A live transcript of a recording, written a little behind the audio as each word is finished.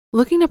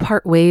Looking to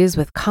part ways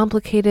with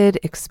complicated,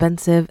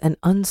 expensive, and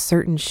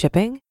uncertain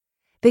shipping?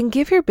 Then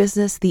give your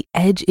business the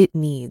edge it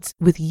needs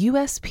with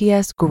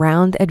USPS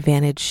Ground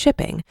Advantage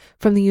shipping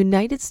from the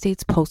United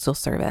States Postal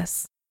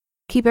Service.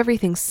 Keep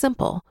everything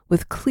simple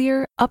with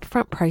clear,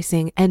 upfront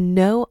pricing and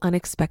no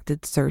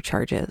unexpected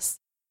surcharges.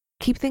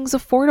 Keep things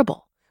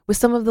affordable with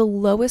some of the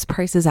lowest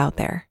prices out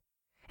there.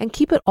 And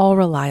keep it all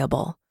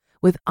reliable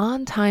with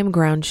on-time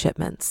ground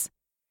shipments.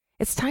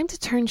 It's time to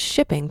turn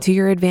shipping to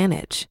your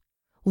advantage.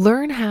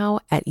 Learn how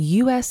at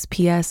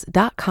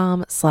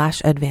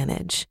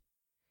USPS.com/advantage.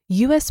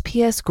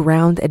 USPS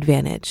Ground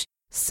Advantage.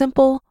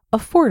 Simple,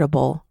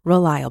 affordable,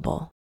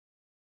 reliable.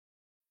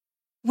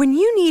 When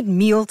you need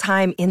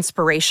mealtime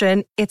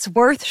inspiration, it's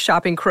worth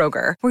shopping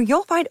Kroger, where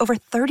you'll find over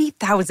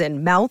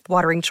 30,000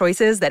 mouth-watering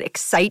choices that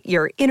excite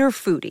your inner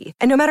foodie.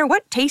 And no matter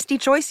what tasty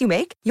choice you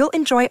make, you'll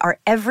enjoy our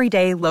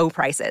everyday low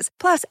prices,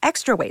 plus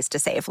extra ways to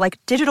save, like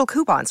digital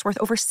coupons worth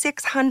over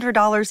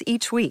 $600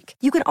 each week.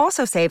 You can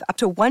also save up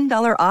to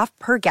 $1 off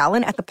per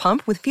gallon at the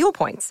pump with fuel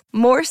points.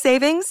 More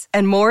savings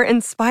and more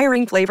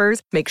inspiring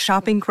flavors make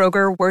shopping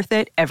Kroger worth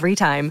it every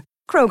time.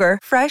 Kroger,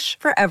 fresh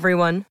for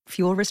everyone.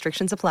 Fuel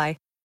restrictions apply.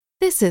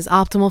 This is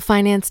Optimal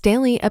Finance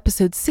Daily,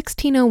 episode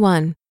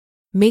 1601,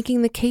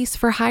 Making the Case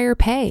for Higher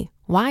Pay,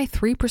 Why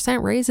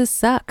 3% Raises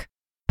Suck,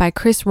 by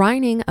Chris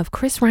Reining of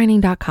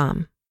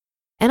chrisreining.com.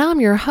 And I'm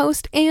your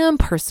host and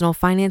personal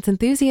finance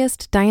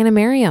enthusiast, Diana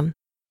Merriam.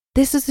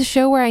 This is the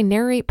show where I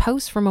narrate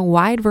posts from a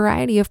wide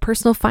variety of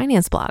personal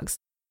finance blogs.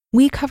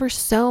 We cover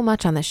so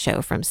much on this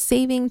show, from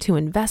saving to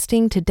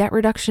investing to debt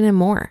reduction and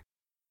more.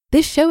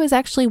 This show is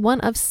actually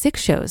one of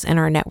 6 shows in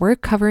our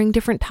network covering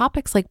different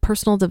topics like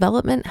personal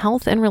development,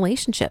 health, and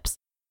relationships.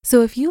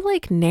 So if you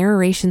like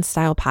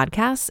narration-style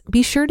podcasts,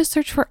 be sure to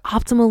search for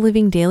Optimal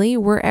Living Daily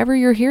wherever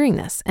you're hearing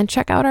this and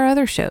check out our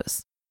other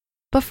shows.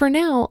 But for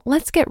now,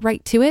 let's get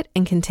right to it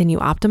and continue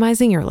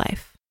optimizing your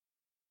life.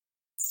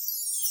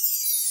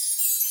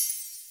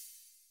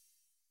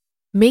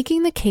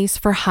 Making the Case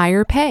for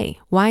Higher Pay,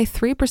 Why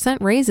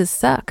 3% Raises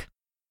Suck,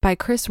 by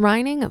Chris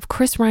Reining of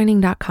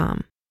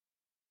chrisreining.com.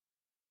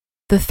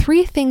 The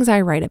 3 things I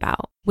write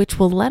about, which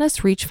will let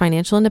us reach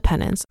financial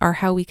independence, are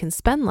how we can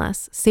spend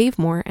less, save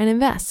more, and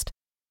invest.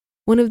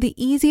 One of the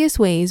easiest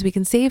ways we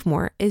can save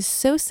more is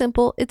so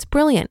simple, it's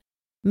brilliant.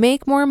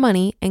 Make more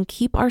money and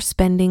keep our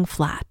spending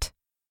flat.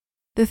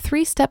 The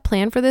 3-step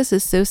plan for this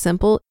is so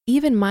simple,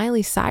 even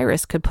Miley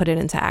Cyrus could put it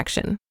into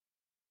action.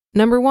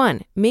 Number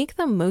 1, make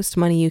the most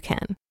money you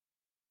can.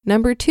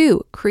 Number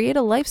 2, create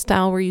a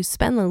lifestyle where you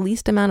spend the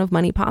least amount of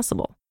money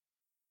possible.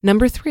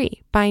 Number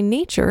 3, by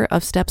nature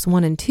of steps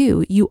 1 and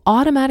 2, you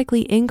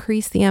automatically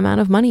increase the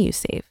amount of money you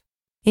save.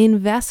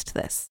 Invest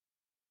this.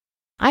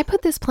 I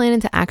put this plan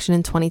into action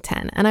in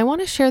 2010, and I want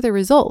to share the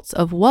results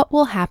of what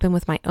will happen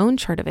with my own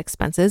chart of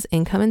expenses,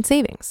 income, and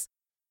savings.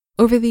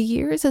 Over the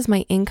years, as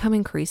my income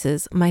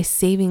increases, my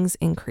savings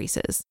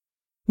increases.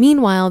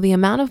 Meanwhile, the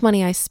amount of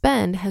money I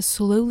spend has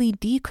slowly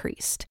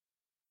decreased.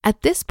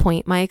 At this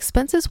point, my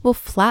expenses will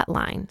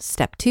flatline,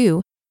 step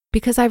 2,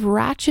 because I've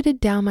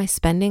ratcheted down my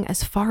spending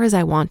as far as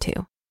I want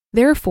to.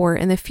 Therefore,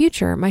 in the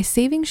future, my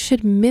savings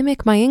should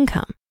mimic my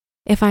income.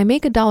 If I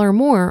make $1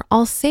 more,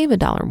 I'll save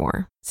 $1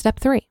 more. Step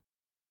 3.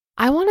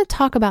 I want to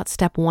talk about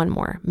step 1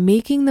 more,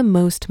 making the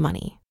most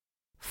money.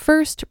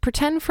 First,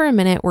 pretend for a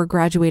minute we're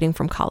graduating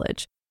from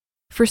college.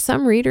 For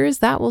some readers,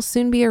 that will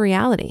soon be a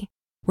reality.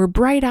 We're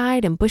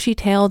bright-eyed and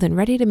bushy-tailed and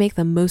ready to make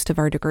the most of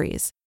our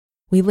degrees.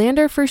 We land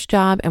our first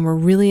job and we're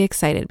really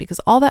excited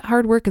because all that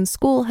hard work in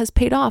school has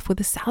paid off with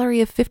a salary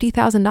of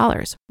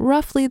 $50,000,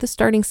 roughly the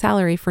starting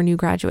salary for new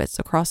graduates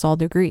across all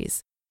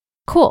degrees.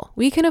 Cool,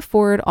 we can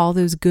afford all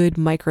those good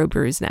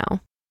microbrews now.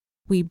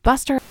 We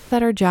bust our ass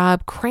at our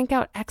job, crank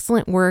out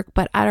excellent work,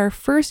 but at our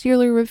first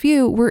yearly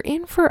review, we're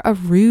in for a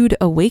rude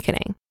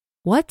awakening.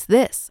 What's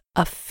this?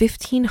 A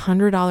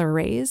 $1,500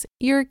 raise?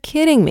 You're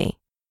kidding me.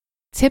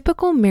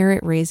 Typical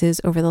merit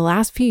raises over the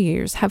last few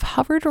years have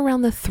hovered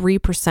around the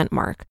 3%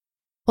 mark.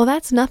 While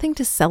that's nothing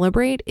to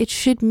celebrate, it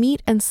should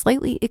meet and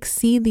slightly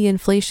exceed the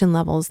inflation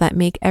levels that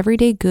make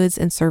everyday goods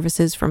and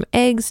services from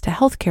eggs to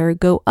healthcare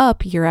go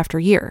up year after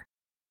year.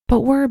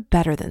 But we're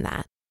better than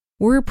that.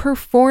 We're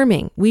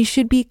performing. We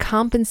should be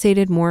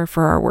compensated more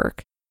for our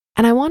work.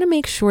 And I want to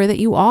make sure that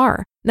you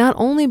are, not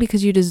only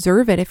because you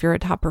deserve it if you're a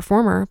top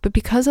performer, but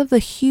because of the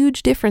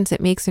huge difference it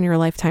makes in your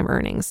lifetime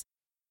earnings.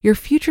 Your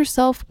future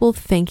self will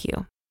thank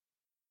you.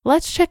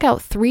 Let's check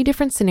out 3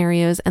 different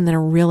scenarios and then a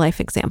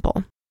real-life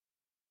example.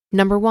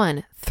 Number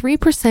 1,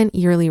 3%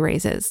 yearly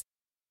raises.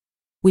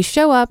 We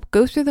show up,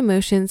 go through the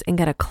motions, and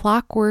get a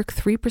clockwork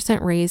 3%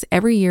 raise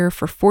every year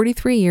for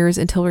 43 years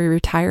until we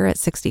retire at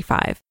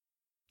 65.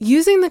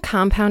 Using the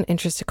compound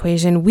interest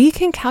equation, we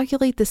can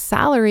calculate the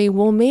salary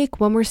we'll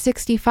make when we're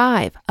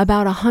 65,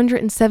 about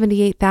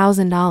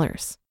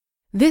 $178,000.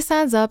 This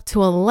adds up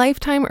to a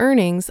lifetime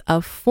earnings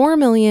of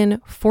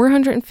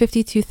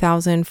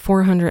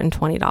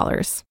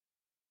 $4,452,420.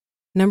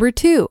 Number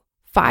 2,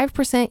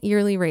 5%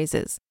 yearly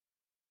raises.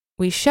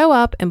 We show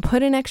up and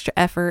put in extra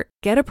effort,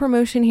 get a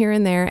promotion here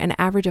and there, and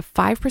average a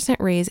 5%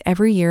 raise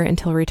every year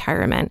until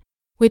retirement,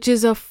 which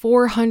is a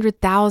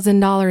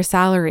 $400,000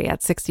 salary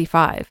at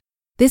 65.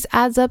 This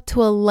adds up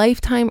to a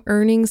lifetime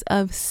earnings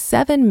of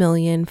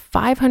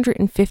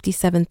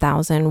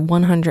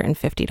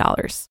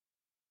 $7,557,150.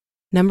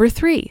 Number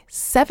 3,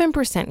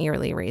 7%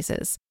 yearly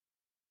raises.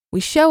 We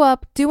show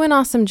up, do an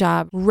awesome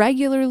job,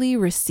 regularly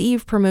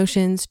receive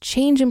promotions,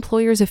 change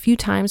employers a few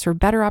times for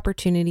better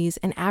opportunities,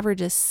 and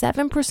average a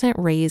 7%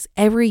 raise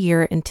every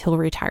year until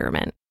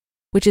retirement,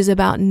 which is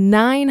about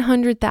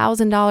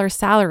 $900,000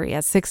 salary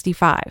at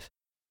 65.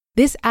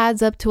 This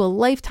adds up to a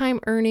lifetime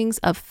earnings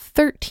of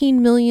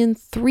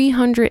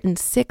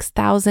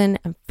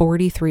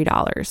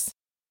 $13,306,043.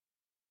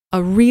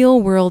 A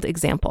real-world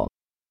example.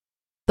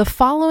 The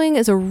following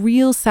is a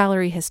real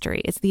salary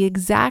history. It's the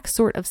exact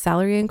sort of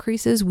salary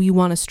increases we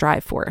want to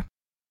strive for.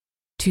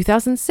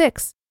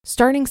 2006,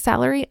 starting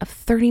salary of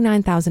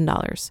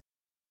 $39,000.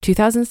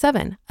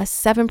 2007, a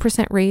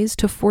 7% raise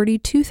to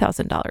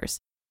 $42,000.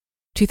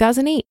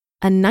 2008,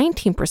 a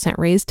 19%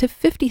 raise to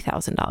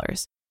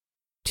 $50,000.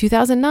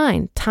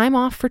 2009, time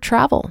off for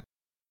travel.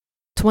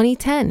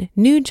 2010,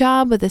 new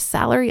job with a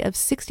salary of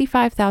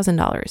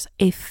 $65,000,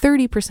 a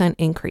 30%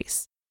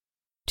 increase.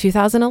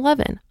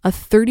 2011, a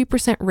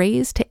 30%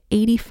 raise to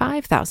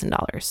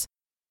 $85,000.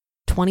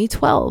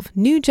 2012,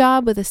 new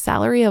job with a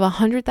salary of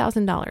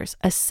 $100,000,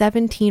 a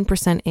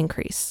 17%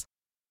 increase.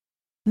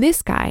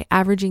 This guy,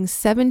 averaging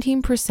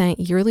 17%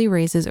 yearly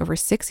raises over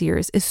 6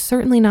 years, is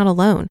certainly not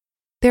alone.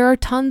 There are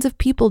tons of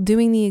people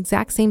doing the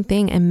exact same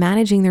thing and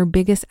managing their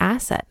biggest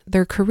asset,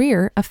 their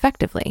career,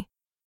 effectively.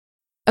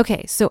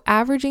 Okay, so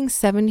averaging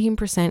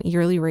 17%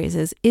 yearly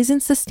raises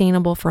isn't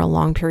sustainable for a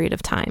long period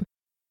of time.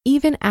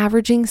 Even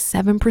averaging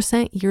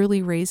 7%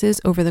 yearly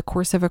raises over the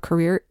course of a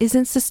career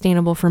isn't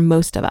sustainable for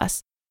most of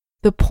us.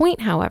 The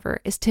point,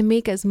 however, is to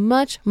make as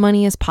much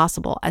money as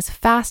possible, as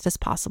fast as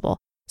possible,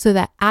 so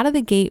that out of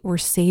the gate, we're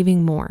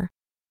saving more.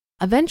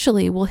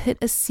 Eventually, we'll hit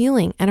a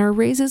ceiling and our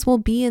raises will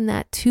be in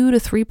that 2 to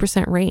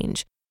 3%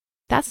 range.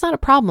 That's not a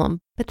problem,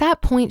 but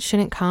that point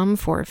shouldn't come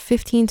for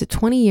 15 to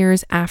 20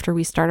 years after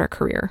we start our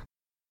career.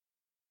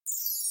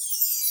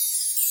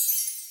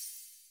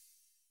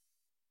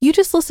 You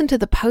just listened to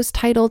the post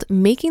titled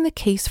Making the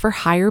Case for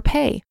Higher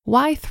Pay,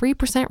 Why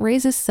 3%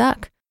 Raises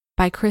Suck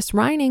by Chris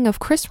Reining of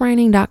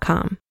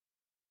chrisreining.com.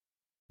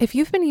 If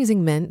you've been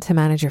using Mint to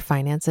manage your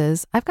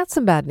finances, I've got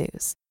some bad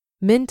news.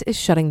 Mint is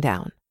shutting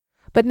down.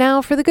 But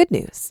now for the good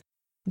news.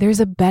 There's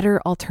a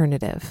better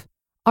alternative.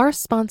 Our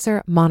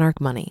sponsor,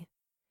 Monarch Money.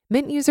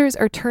 Mint users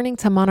are turning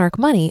to Monarch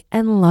Money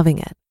and loving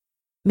it.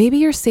 Maybe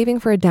you're saving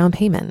for a down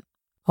payment,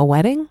 a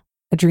wedding,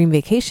 a dream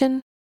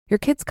vacation, your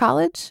kid's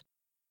college.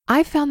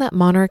 I've found that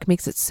Monarch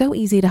makes it so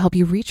easy to help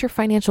you reach your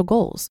financial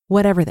goals,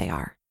 whatever they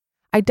are.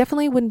 I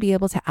definitely wouldn't be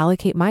able to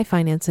allocate my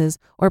finances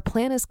or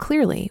plan as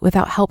clearly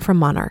without help from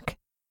Monarch.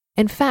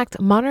 In fact,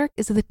 Monarch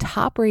is the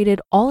top-rated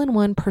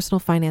all-in-one personal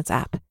finance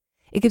app.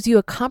 It gives you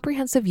a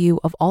comprehensive view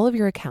of all of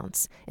your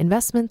accounts,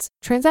 investments,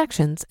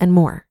 transactions, and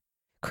more.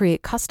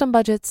 Create custom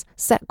budgets,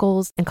 set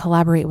goals, and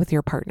collaborate with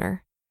your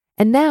partner.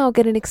 And now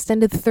get an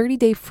extended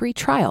 30-day free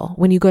trial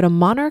when you go to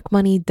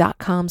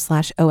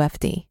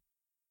monarchmoney.com/OFD.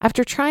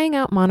 After trying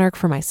out Monarch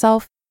for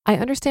myself, I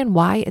understand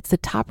why it's the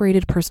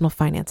top-rated personal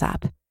finance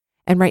app.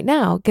 And right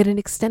now, get an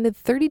extended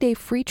 30-day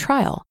free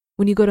trial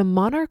when you go to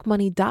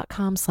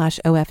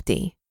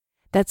monarchmoney.com/OFD.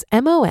 That's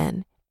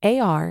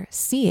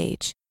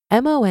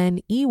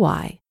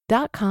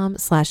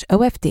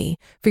monarchmoney.com/OFD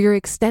for your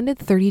extended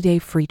 30-day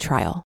free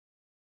trial.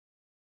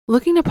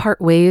 Looking to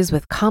part ways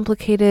with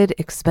complicated,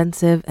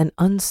 expensive, and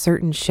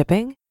uncertain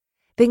shipping?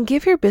 Then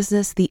give your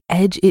business the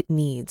edge it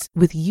needs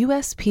with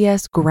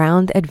USPS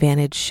Ground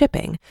Advantage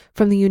shipping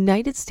from the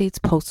United States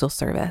Postal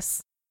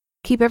Service.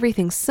 Keep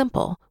everything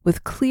simple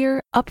with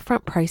clear,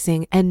 upfront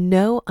pricing and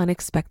no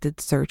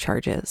unexpected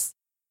surcharges.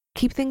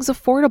 Keep things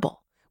affordable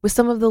with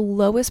some of the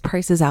lowest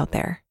prices out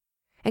there.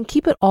 And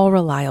keep it all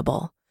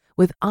reliable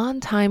with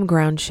on-time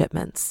ground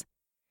shipments.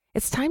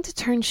 It's time to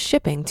turn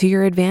shipping to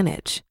your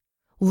advantage.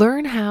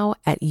 Learn how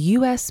at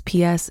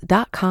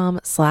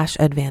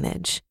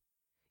USPS.com/advantage.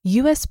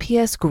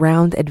 USPS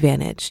Ground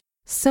Advantage.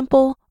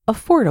 Simple,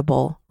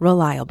 affordable,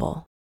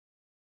 reliable.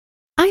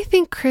 I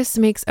think Chris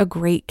makes a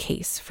great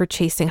case for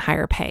chasing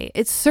higher pay.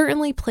 It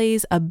certainly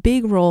plays a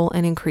big role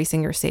in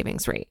increasing your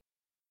savings rate.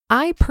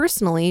 I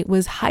personally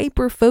was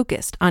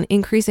hyper-focused on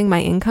increasing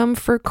my income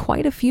for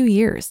quite a few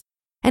years,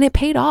 and it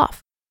paid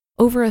off.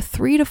 Over a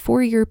 3 to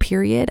 4 year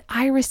period,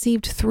 I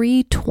received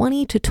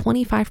 20 to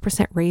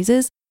 25%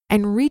 raises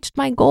and reached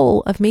my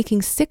goal of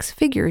making 6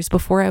 figures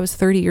before I was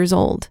 30 years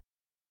old.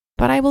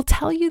 But I will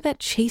tell you that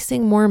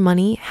chasing more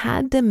money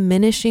had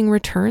diminishing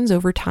returns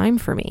over time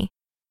for me.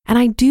 And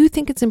I do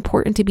think it's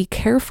important to be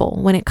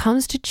careful when it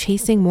comes to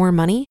chasing more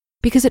money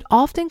because it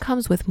often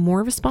comes with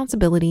more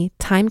responsibility,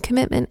 time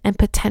commitment, and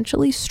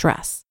potentially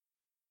stress.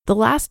 The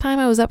last time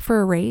I was up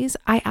for a raise,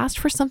 I asked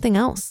for something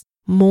else,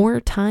 more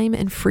time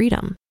and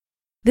freedom.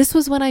 This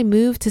was when I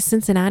moved to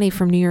Cincinnati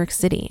from New York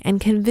City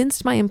and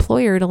convinced my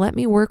employer to let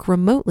me work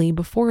remotely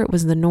before it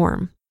was the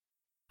norm.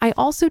 I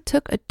also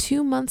took a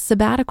 2-month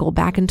sabbatical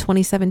back in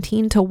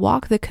 2017 to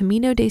walk the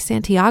Camino de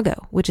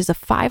Santiago, which is a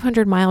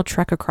 500-mile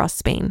trek across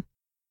Spain.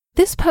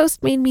 This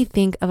post made me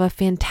think of a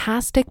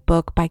fantastic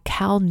book by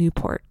Cal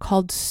Newport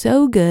called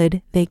So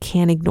Good They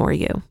Can't Ignore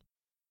You.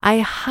 I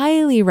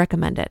highly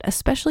recommend it,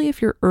 especially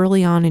if you're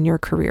early on in your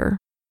career.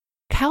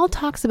 Cal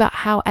talks about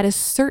how at a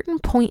certain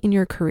point in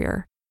your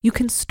career, you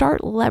can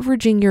start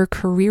leveraging your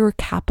career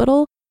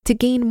capital to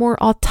gain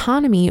more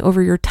autonomy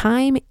over your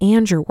time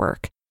and your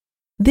work.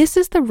 This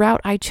is the route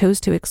I chose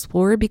to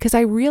explore because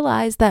I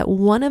realized that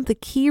one of the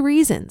key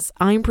reasons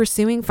I'm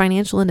pursuing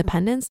financial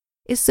independence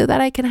is so that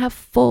I can have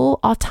full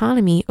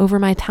autonomy over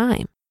my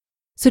time.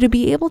 So to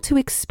be able to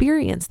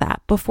experience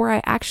that before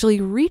I actually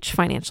reach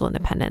financial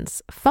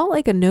independence felt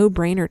like a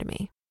no-brainer to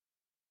me.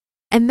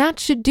 And that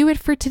should do it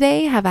for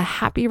today. Have a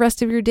happy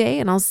rest of your day,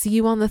 and I'll see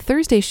you on the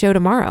Thursday show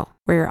tomorrow,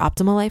 where your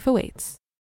optimal life awaits.